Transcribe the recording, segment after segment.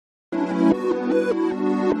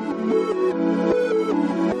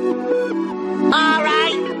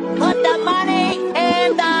Alright, put the money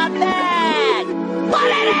in the bag.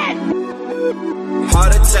 Put it in.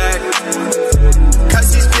 Heart attack, cause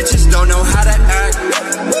these bitches don't know how to act.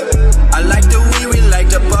 I like the weed, we like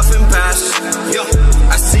the puff and pass.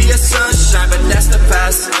 I see a sunshine, but that's the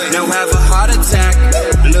past. Now have a heart attack,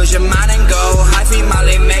 lose your mind and go. Hyphy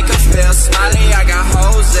Molly, make her feel smiley. I got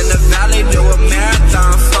hoes in the valley, do a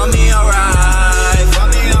marathon for me, alright.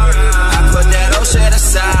 I put that old shit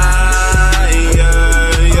aside, yeah.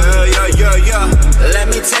 Let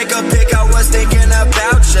me take a pic, I was thinking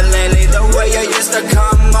about you lately. The way you used to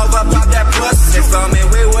come over, pop that pussy for me.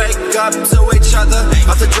 We wake up to each other,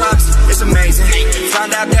 off the drugs, it's amazing.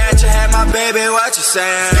 Found out that you had my baby, what you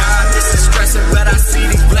saying? God, this is stressing, but I see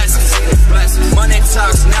these blessings. Money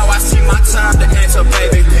talks, now I see my time to answer,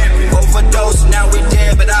 baby. Overdose, now we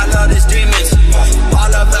dead, but I love these demons.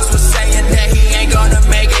 All of us was saying that he ain't gonna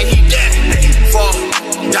make it, he dead. Fall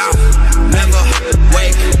down, never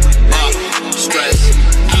wake up, stress.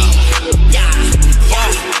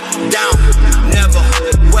 Fall down, never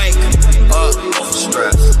wake up,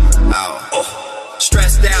 stress out.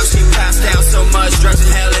 Stressed out, she passed out so much, drugs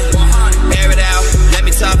and helen. Air it out, let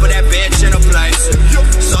me top of that bitch in a place.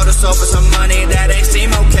 Sold her soul for some money, that ain't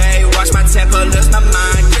seem okay. Watch my temper, lose my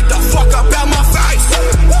mind. Get the fuck up out my face.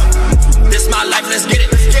 This my life, let's get it.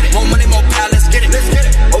 More money, more power, let's get it.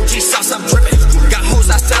 OG sauce, I'm dripping. Got hoes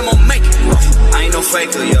outside, I'm gonna make it. I ain't no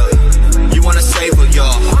faker, yo. You wanna save her,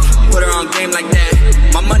 y'all. Put her on game like that.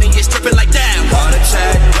 My money is dripping like that. Heart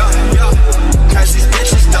attack, yo. Cause these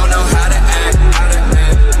bitches don't know how to act.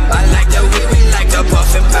 I like the weed, we like the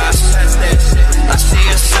puff and pass. I see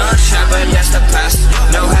a sunshine, but that's the past.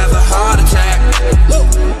 No, have a heart attack.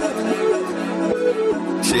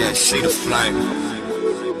 See the flame.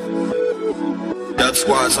 Dub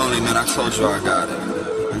squads only, man, I told you I got it.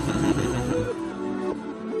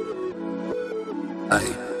 Hey,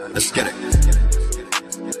 let's get it.